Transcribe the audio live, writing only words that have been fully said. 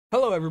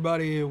Hello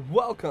everybody,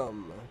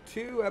 welcome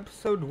to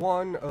episode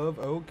 1 of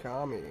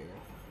Okami.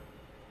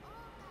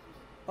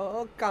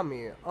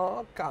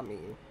 Okami.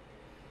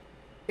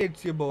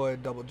 It's your boy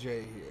Double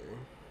J here.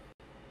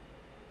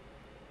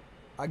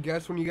 I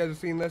guess when you guys are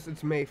seeing this,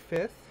 it's May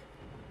 5th.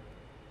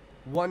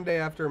 One day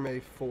after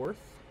May 4th.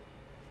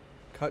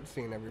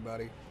 Cutscene,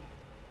 everybody.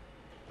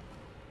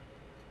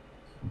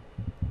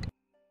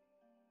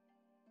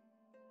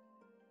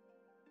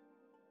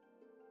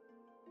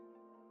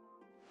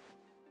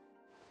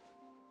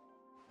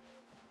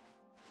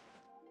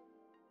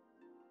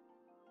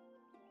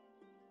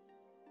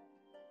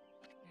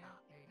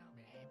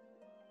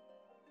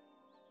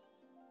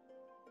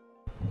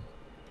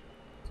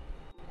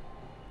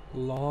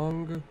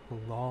 Long,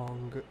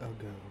 long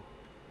ago,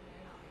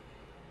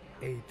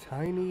 a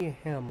tiny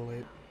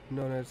hamlet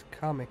known as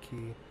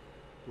Kamiki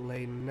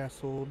lay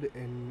nestled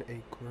in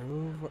a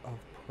grove of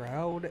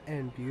proud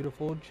and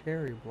beautiful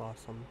cherry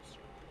blossoms.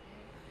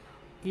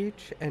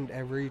 Each and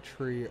every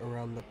tree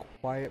around the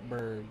quiet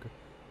burg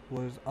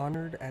was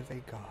honored as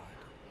a god.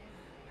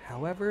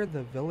 However,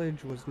 the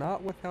village was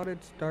not without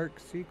its dark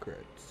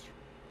secrets.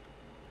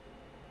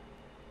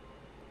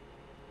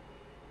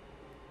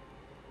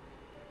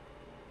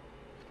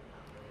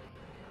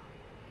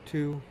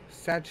 To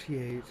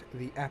satiate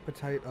the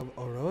appetite of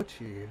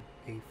Orochi,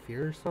 a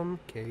fearsome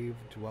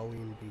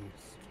cave-dwelling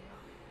beast,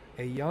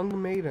 a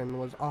young maiden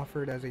was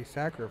offered as a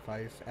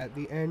sacrifice at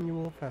the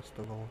annual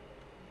festival.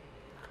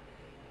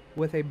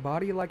 With a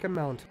body like a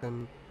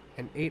mountain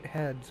and 8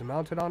 heads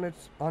mounted on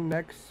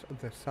necks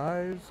the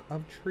size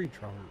of tree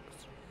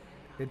trunks,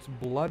 its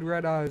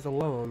blood-red eyes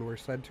alone were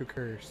said to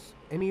curse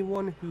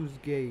anyone whose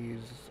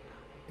gaze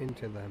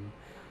into them.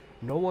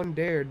 No one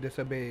dared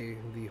disobey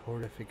the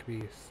horrific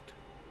beast.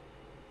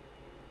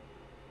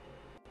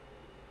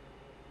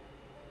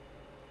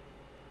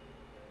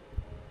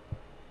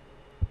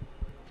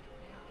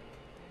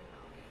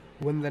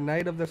 When the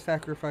night of the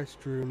sacrifice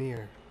drew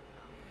near,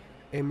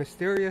 a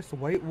mysterious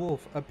white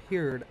wolf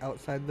appeared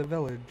outside the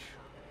village.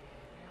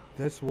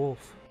 This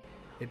wolf,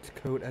 its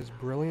coat as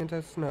brilliant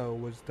as snow,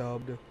 was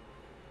dubbed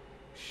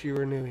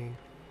Shiranui.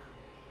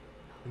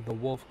 The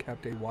wolf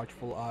kept a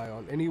watchful eye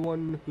on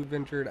anyone who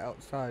ventured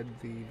outside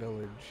the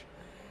village,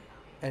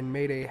 and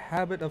made a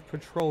habit of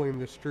patrolling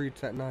the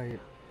streets at night.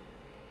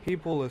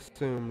 People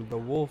assumed the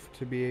wolf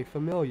to be a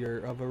familiar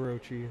of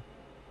Orochi.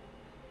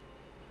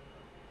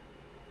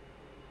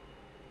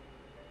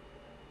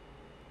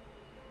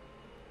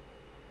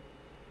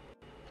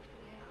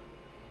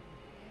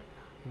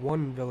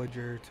 One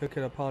villager took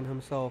it upon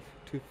himself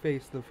to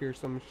face the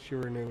fearsome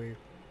Shiranui.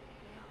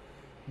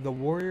 The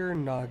warrior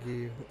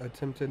Nagi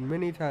attempted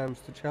many times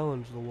to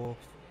challenge the wolf,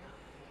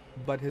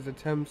 but his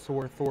attempts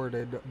were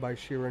thwarted by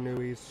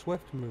Shiranui's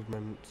swift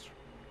movements.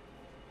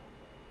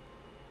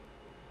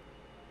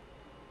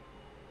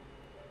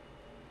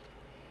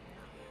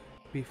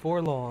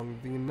 Before long,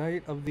 the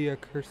night of the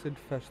accursed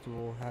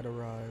festival had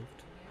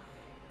arrived.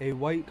 A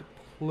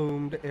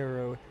white-plumed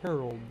arrow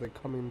heralded the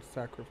coming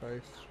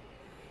sacrifice.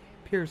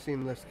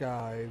 Piercing the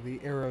sky, the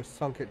arrow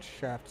sunk its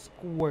shaft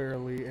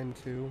squarely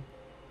into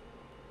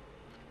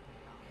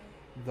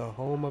the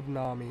home of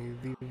Nami,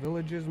 the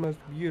village's most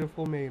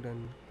beautiful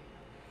maiden.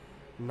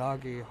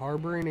 Nagi,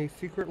 harboring a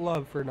secret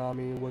love for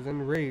Nami, was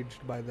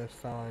enraged by this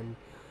sign.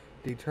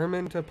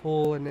 Determined to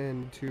pull an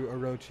end to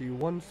Orochi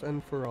once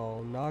and for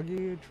all,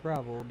 Nagi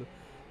traveled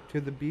to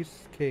the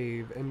beast's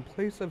cave in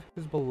place of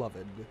his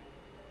beloved.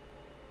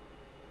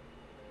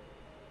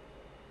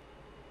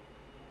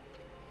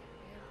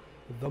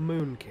 The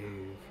Moon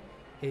Cave,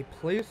 a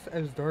place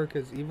as dark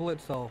as evil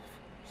itself,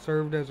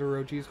 served as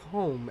Orochi's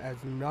home. As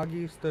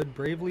Nagi stood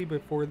bravely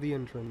before the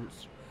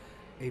entrance,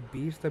 a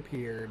beast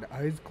appeared,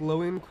 eyes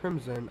glowing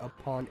crimson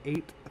upon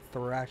 8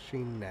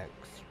 thrashing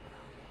necks.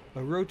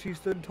 Orochi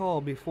stood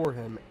tall before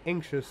him,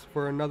 anxious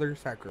for another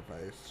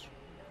sacrifice.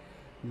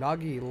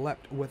 Nagi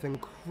leapt with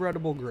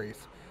incredible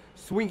grace,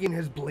 swinging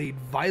his blade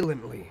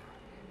valiantly,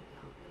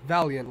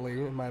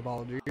 my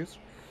apologies.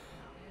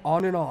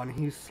 On and on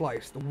he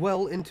sliced,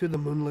 well into the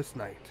moonless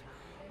night.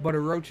 But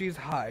Orochi's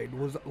hide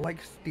was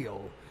like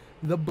steel.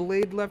 The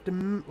blade left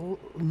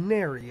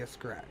nary a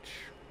scratch.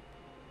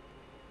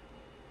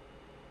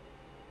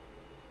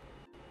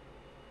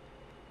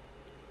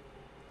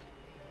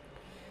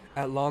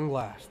 At long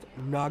last,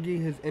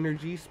 Nagi, his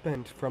energy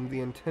spent from the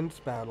intense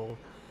battle,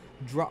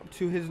 dropped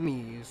to his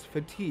knees,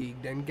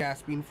 fatigued and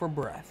gasping for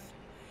breath.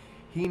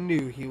 He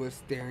knew he was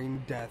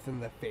staring death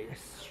in the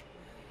face.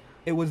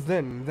 It was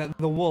then that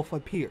the wolf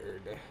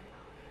appeared.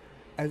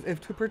 As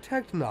if to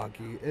protect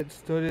Nagi, it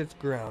stood its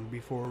ground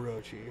before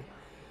Orochi.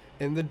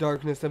 In the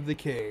darkness of the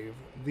cave,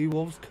 the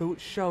wolf's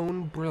coat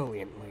shone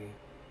brilliantly.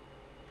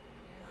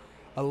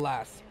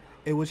 Alas,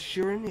 it was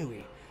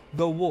Shiranui,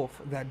 the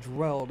wolf that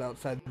dwelled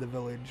outside the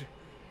village.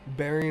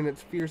 Burying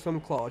its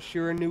fearsome claws,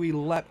 Shiranui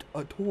leapt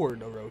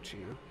toward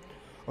Orochi.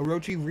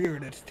 Orochi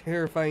reared its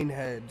terrifying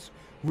heads,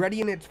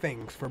 readying its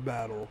fangs for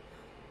battle.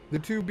 The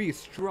two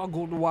beasts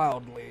struggled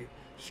wildly,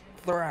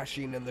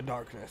 thrashing in the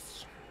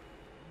darkness.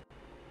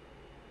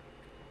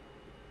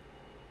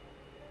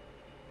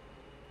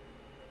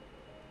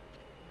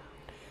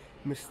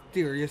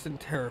 Mysterious and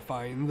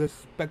terrifying, the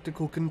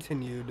spectacle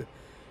continued.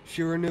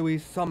 Shiranui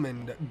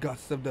summoned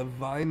gusts of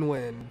divine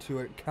wind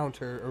to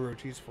counter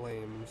Orochi's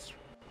flames.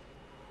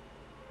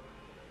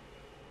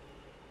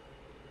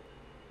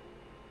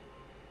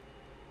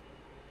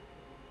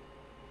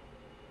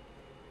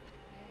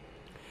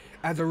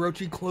 As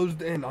Orochi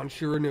closed in on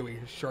Shiranui,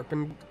 his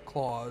sharpened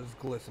claws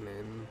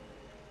glistening,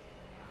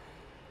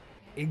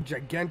 a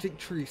gigantic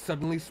tree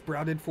suddenly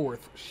sprouted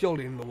forth,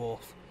 shielding the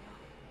wolf.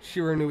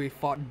 Shiranui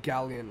fought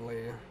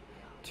gallantly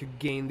to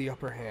gain the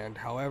upper hand.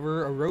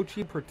 However,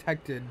 Orochi,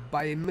 protected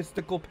by a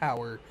mystical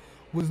power,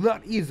 was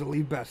not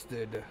easily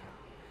bested.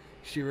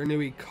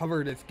 Shiranui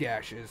covered its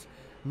gashes.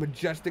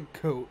 Majestic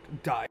coat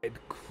dyed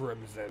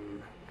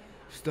crimson,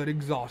 stood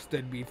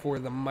exhausted before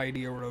the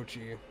mighty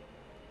Orochi.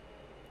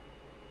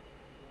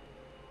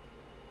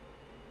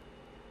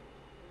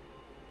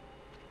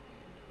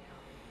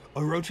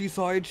 Orochi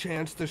saw a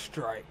chance to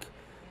strike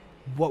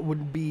what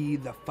would be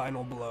the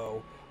final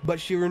blow, but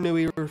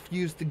Shiranui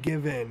refused to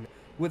give in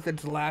with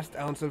its last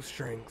ounce of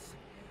strength.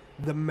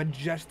 The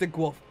majestic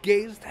wolf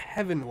gazed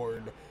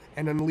heavenward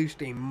and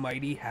unleashed a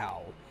mighty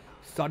howl.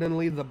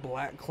 Suddenly, the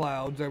black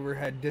clouds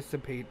overhead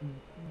dissipated.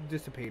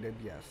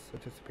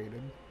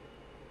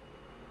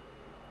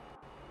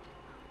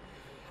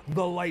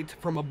 The light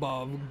from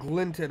above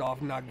glinted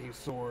off Nagi's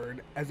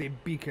sword as a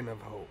beacon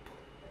of hope.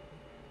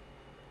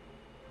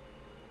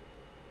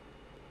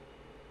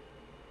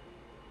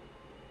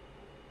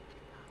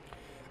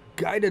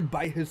 Guided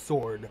by his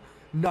sword,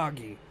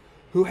 Nagi,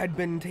 who had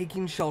been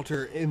taking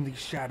shelter in the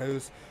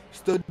shadows,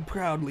 stood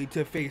proudly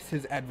to face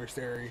his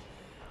adversary,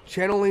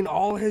 channeling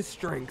all his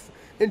strength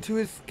into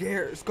his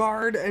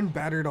scarred and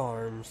battered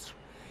arms.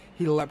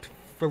 He leapt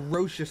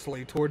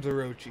ferociously towards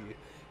Orochi,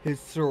 his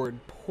sword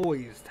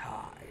poised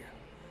high.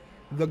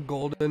 The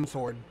golden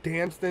sword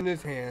danced in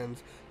his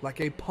hands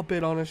like a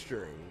puppet on a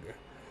string.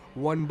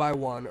 One by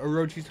one,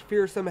 Orochi's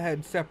fearsome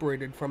head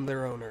separated from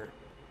their owner.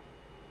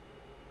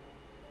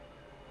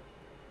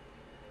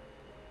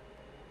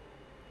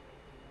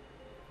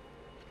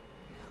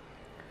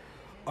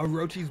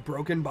 Orochi's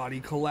broken body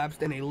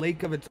collapsed in a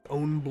lake of its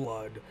own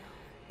blood.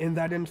 In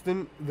that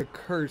instant, the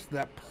curse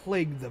that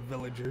plagued the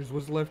villagers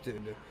was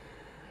lifted.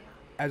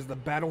 As the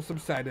battle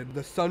subsided,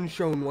 the sun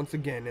shone once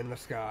again in the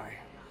sky.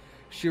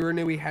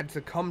 Shiranui had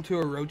succumbed to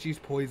Orochi's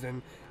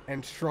poison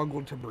and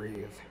struggled to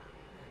breathe.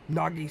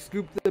 Nagi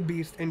scooped the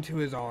beast into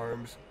his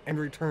arms and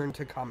returned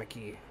to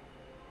Kamiki.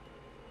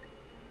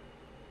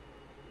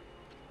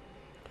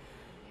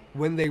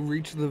 When they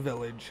reached the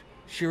village,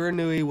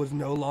 Shiranui was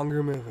no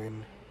longer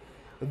moving.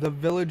 The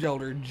village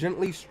elder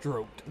gently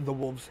stroked the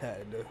wolf's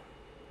head.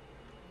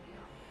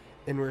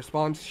 In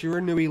response,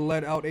 Shiranui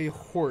let out a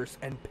hoarse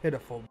and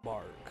pitiful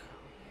bark,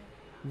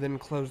 then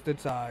closed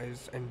its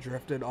eyes and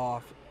drifted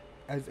off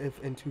as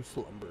if into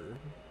slumber.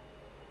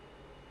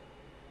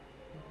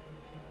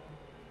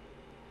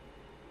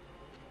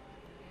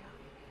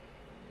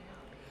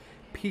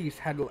 Peace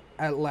had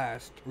at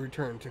last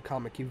returned to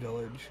Kamiki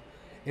village.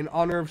 In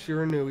honor of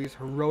Shiranui's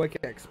heroic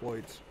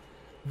exploits,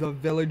 the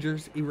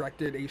villagers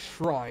erected a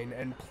shrine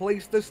and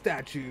placed a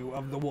statue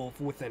of the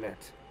wolf within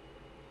it.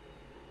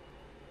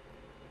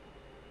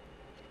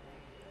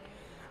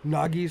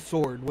 Nagi's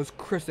sword was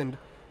christened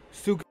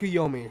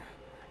Tsukuyomi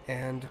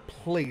and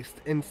placed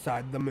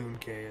inside the moon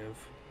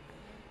cave.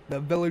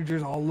 The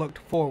villagers all looked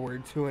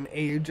forward to an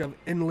age of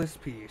endless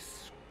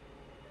peace.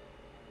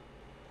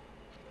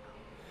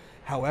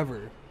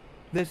 However,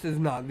 this is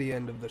not the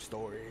end of the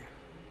story.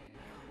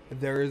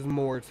 There is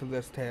more to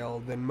this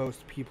tale than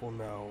most people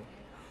know.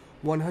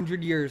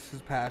 100 years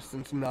has passed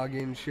since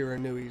Nagi and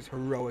Shiranui's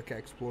heroic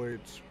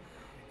exploits.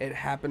 It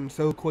happened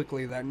so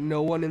quickly that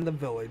no one in the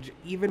village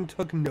even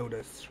took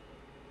notice.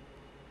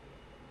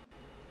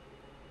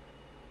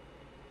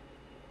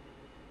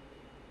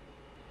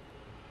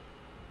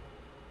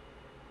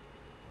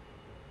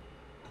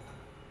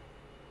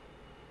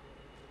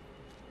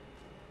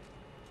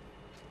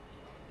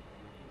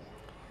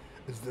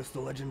 Is this the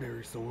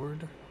legendary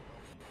sword?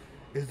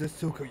 Is this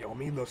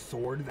Tsukuyomi the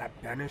sword that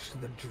banished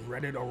the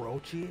dreaded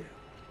Orochi?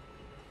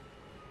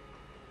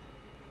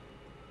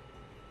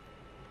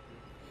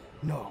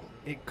 No,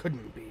 it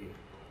couldn't be.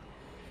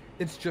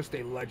 It's just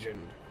a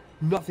legend,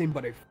 nothing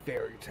but a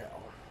fairy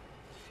tale.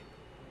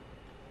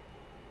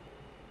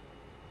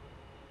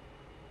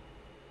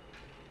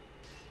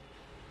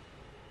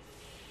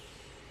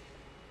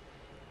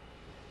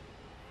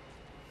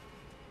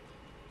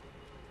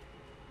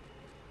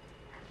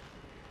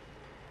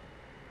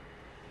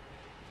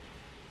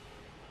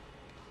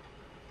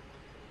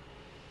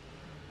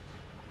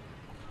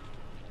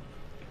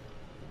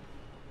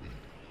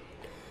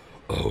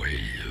 Oh, he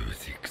who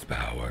seeks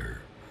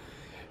power,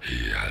 he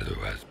who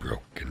has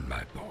broken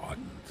my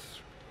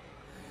bonds.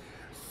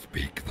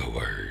 Speak the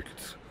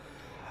words.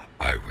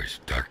 I wish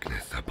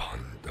darkness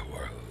upon the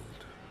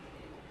world.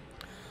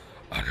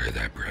 Utter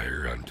thy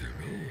prayer unto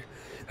me,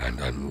 and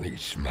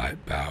unleash my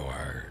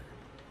power.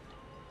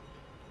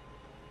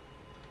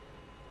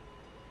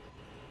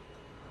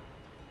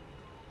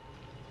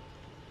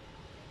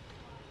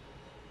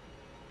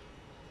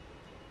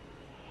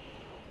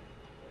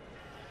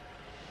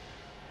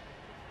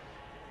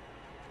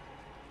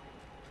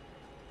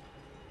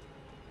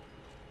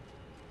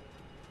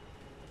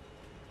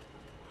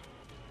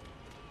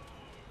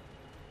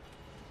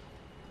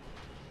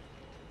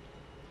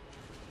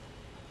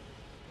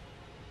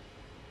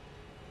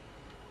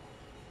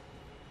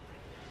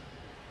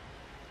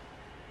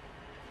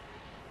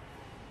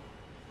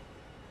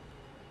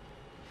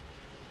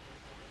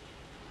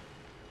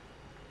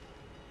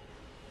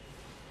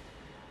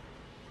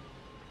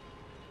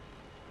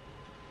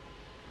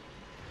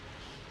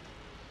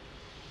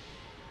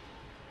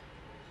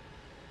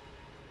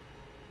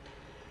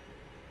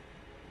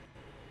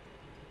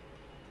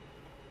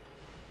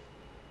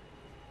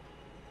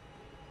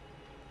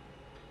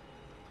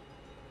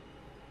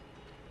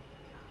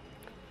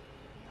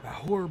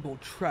 horrible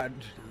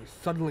tragedy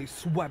suddenly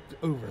swept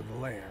over the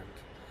land.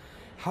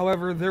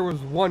 However, there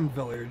was one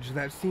village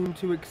that seemed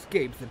to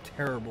escape the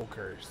terrible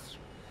curse.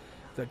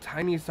 The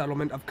tiny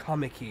settlement of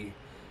Kamiki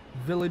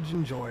village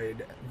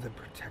enjoyed the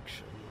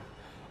protection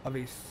of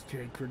a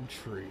sacred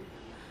tree.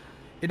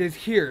 It is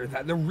here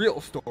that the real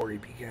story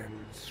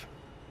begins.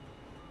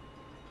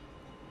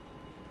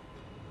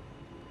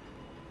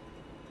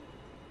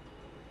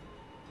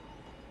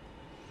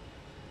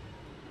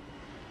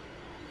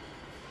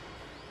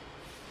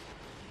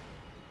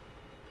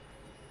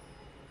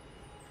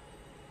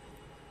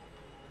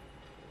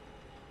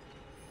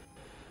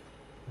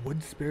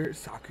 Wood Spirit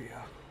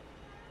Sakuya.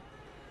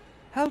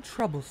 How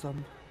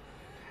troublesome.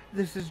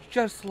 This is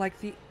just like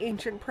the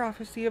ancient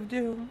prophecy of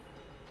doom.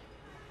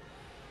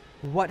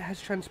 What has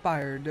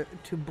transpired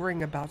to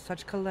bring about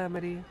such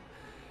calamity?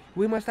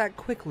 We must act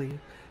quickly.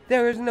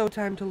 There is no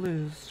time to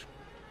lose.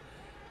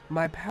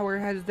 My power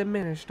has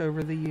diminished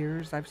over the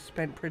years I've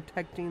spent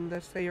protecting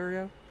this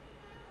area.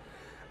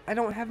 I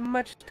don't have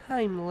much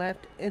time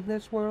left in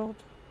this world.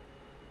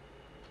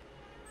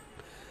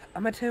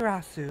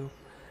 Amaterasu,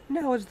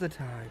 now is the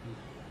time.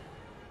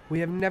 We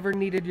have never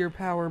needed your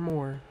power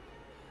more.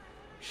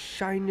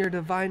 Shine your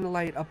divine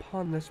light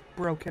upon this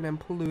broken and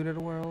polluted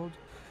world.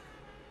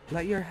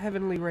 Let your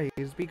heavenly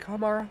rays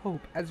become our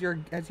hope as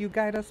you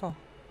guide us all.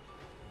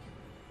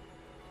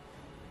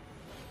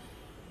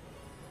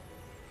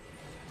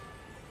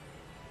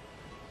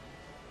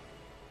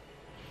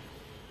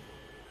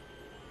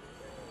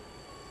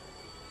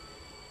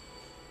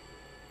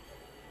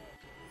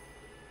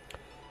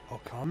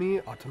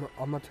 Okami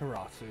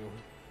Amaterasu.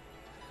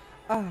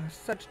 Ah,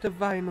 such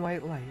divine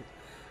white light,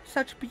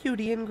 such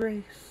beauty and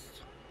grace.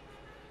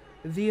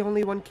 The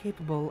only one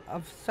capable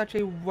of such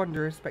a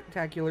wondrous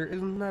spectacular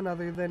is none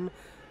other than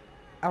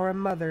our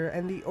mother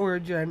and the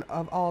origin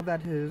of all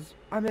that is,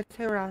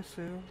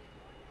 Amaterasu.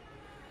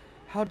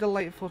 How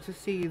delightful to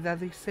see that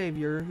the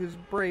Savior, whose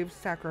brave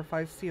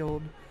sacrifice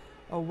sealed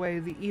away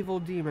the evil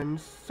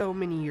demons so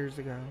many years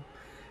ago,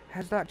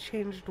 has not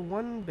changed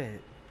one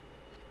bit.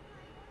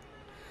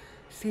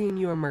 Seeing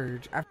you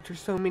emerge after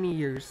so many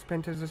years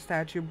spent as a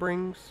statue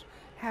brings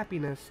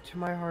happiness to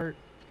my heart.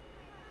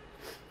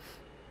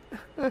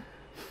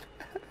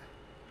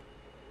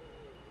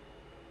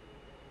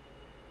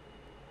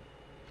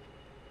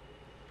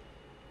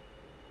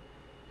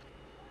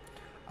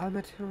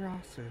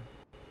 Amaterasu.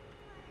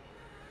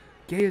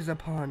 Gaze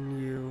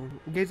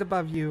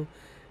above you,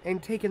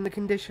 and take in the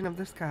condition of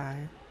the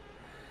sky.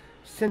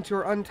 Since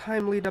your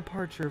untimely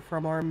departure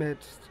from our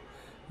midst,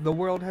 the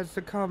world has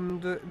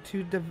succumbed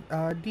to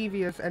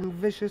devious and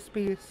vicious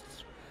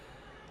beasts.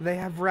 They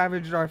have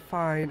ravaged our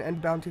fine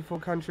and bountiful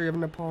country of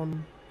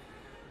Nippon.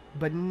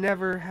 But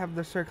never have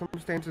the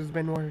circumstances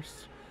been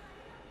worse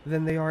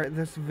than they are at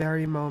this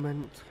very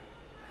moment.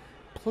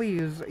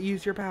 Please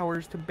use your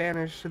powers to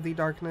banish the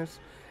darkness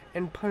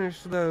and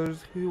punish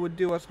those who would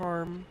do us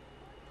harm.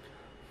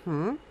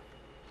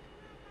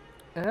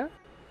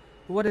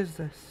 What is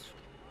this?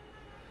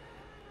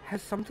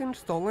 Has something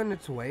stolen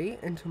its way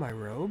into my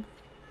robe?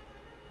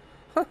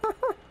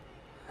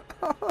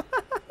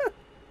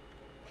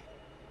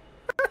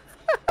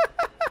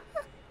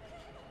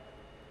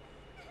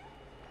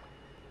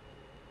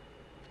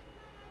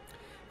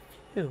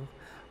 Phew,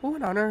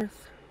 what on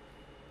earth?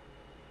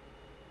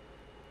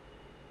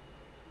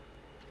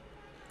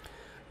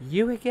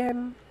 You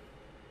again?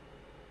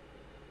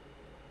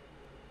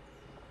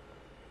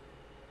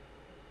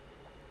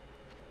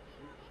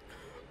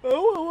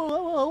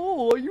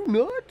 Oh, are you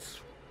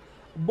nuts?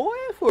 Boy,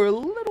 for a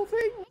little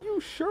thing,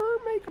 you sure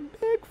make a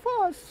big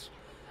fuss.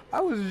 I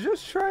was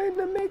just trying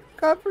to make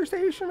the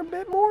conversation a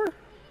bit more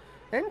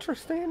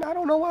interesting. I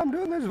don't know why I'm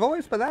doing this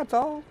voice, but that's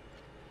all.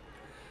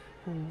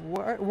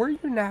 Were you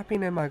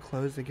napping in my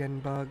clothes again,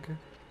 Bug?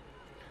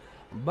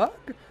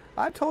 Bug?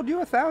 I told you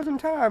 1,000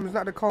 times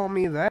not to call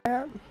me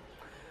that.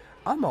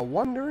 I'm a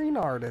wandering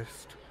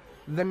artist.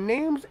 The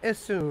name's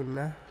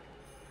Isun.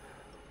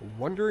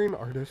 Wandering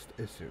artist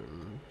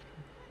Isun.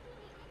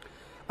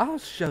 I'll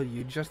show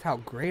you just how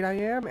great I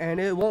am, and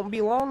it won't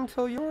be long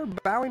till you're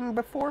bowing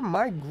before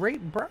my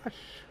great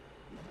brush.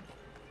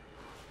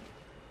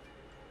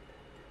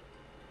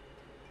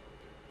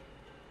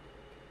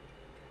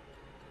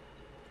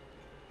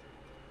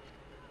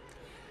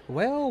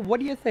 Well, what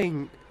do you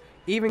think?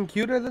 Even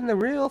cuter than the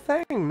real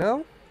thing,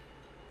 no?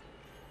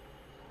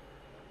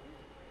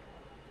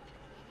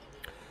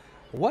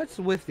 What's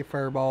with you,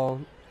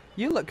 Furball?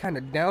 You look kind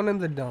of down in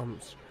the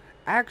dumps.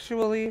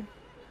 Actually,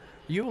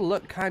 you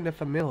look kind of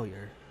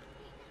familiar.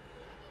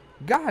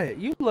 Got it,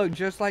 you look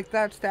just like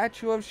that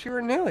statue of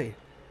Shiranui.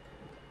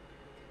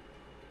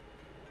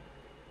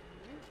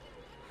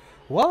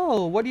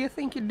 Whoa, what do you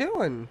think you're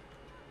doing?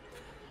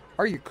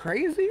 Are you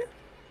crazy?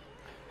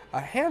 A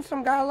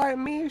handsome guy like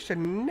me should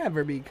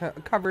never be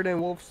covered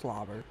in wolf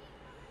slobber.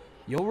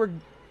 You'll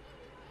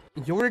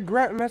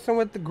regret messing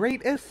with the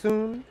great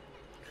Isun.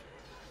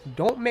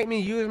 Don't make me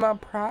use my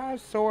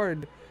prize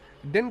sword,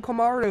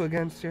 Denkomaru,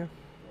 against you.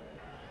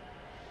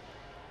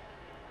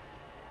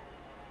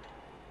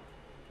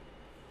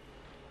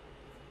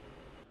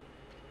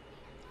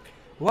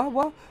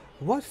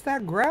 What's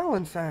that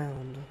growling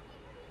sound?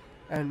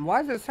 And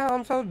why does it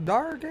sound so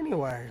dark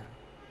anyway?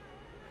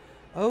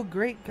 Oh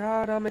great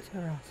God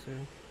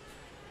Amaterasu.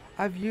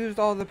 I've used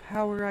all the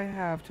power I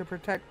have to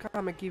protect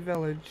Kamiki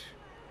village.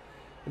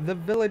 The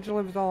village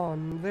lives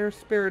on. Their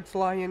spirits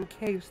lie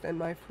encased in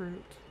my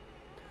fruit.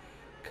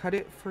 Cut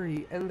it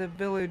free, and the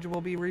village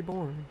will be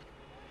reborn.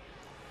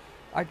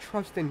 I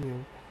trust in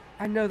you.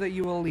 I know that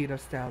you will lead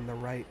us down the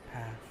right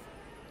path.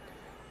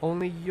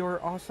 Only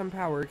your awesome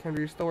power can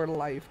restore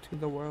life to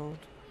the world.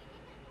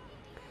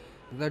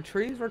 The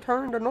trees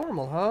return to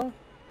normal, huh?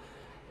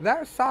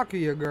 That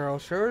Sakuya girl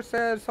sure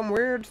said some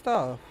weird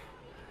stuff.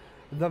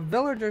 The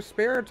villager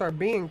spirits are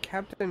being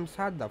kept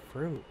inside the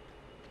fruit.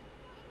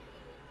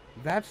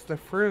 That's the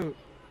fruit.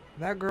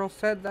 That girl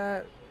said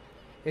that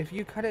if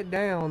you cut it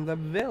down, the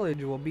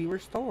village will be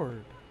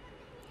restored.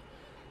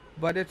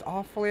 But it's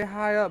awfully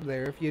high up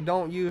there. If you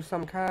don't use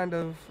some kind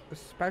of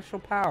special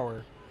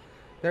power,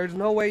 there's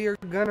no way you're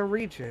gonna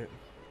reach it.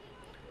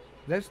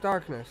 This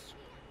darkness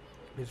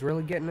is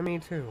really getting to me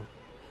too.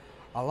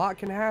 A lot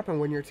can happen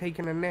when you're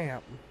taking a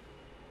nap.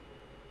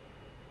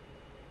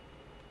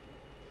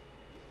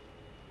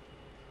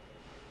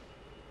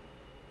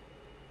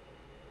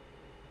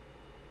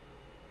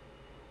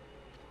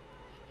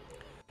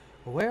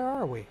 Where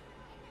are we?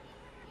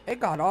 It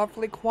got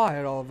awfully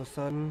quiet all of a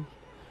sudden.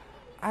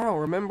 I don't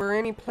remember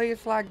any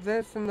place like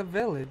this in the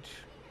village.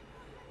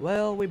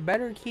 Well, we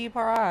better keep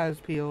our eyes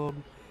peeled.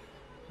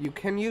 You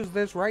can use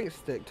this right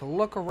stick to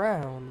look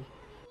around.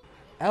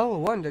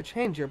 L1 to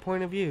change your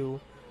point of view.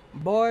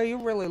 Boy, you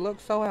really look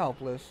so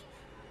helpless.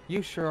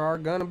 You sure are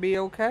gonna be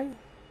okay?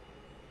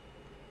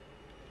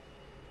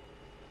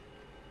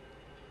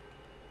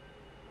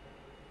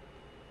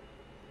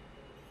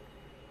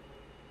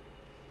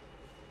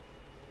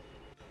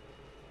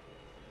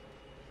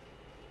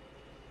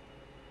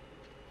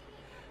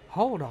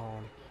 Hold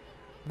on.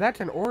 That's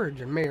an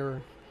origin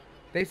mirror.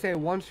 They say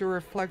once your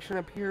reflection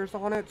appears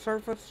on its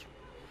surface,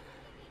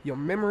 your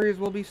memories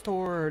will be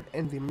stored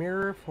in the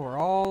mirror for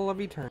all of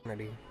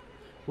eternity.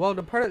 Well,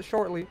 to put it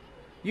shortly,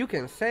 you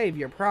can save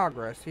your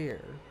progress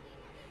here.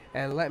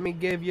 And let me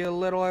give you a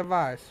little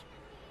advice.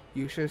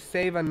 You should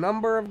save a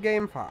number of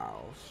game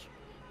files.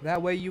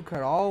 That way you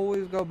could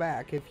always go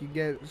back if you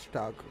get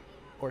stuck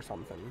or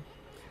something.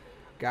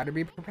 Gotta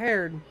be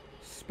prepared,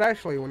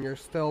 especially when you're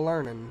still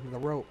learning the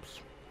ropes.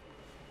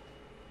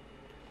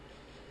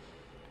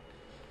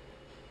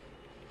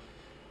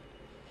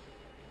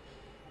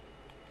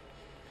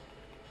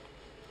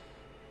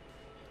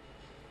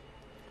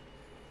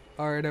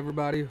 Alright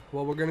everybody,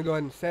 well we're gonna go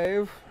ahead and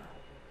save.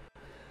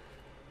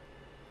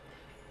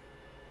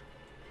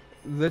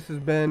 This has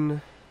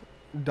been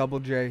Double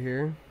J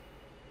here.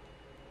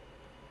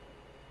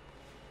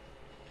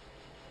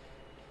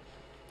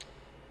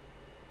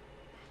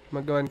 I'm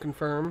gonna go ahead and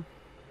confirm.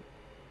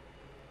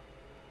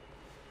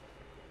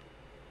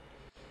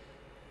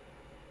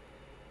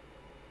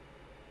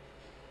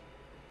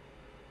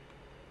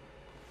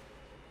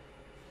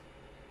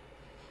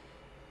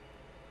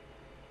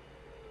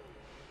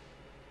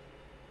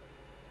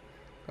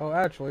 Oh,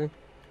 actually.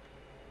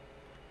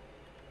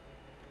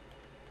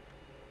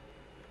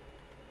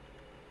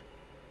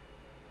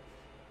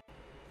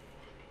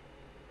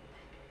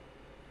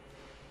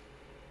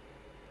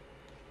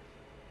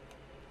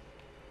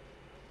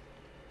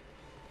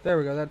 There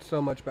we go, that's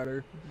so much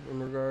better in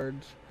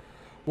regards.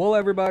 Well,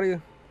 everybody,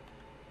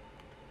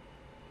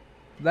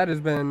 that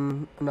has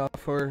been enough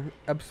for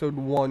episode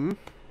 1.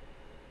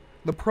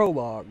 The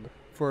prologue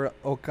for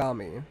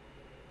Okami.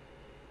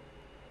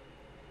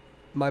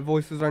 My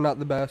voices are not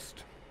the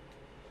best.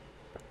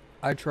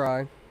 I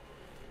try.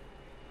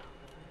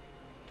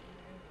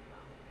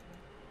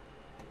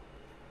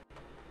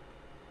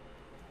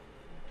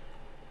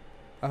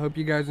 I hope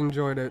you guys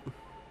enjoyed it.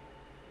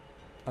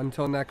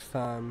 Until next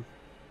time.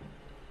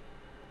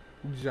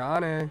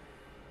 Johnny.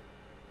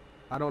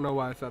 I don't know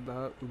why I said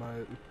that,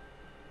 but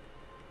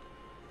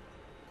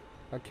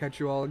I'll catch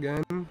you all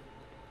again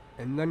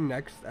in the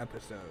next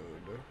episode.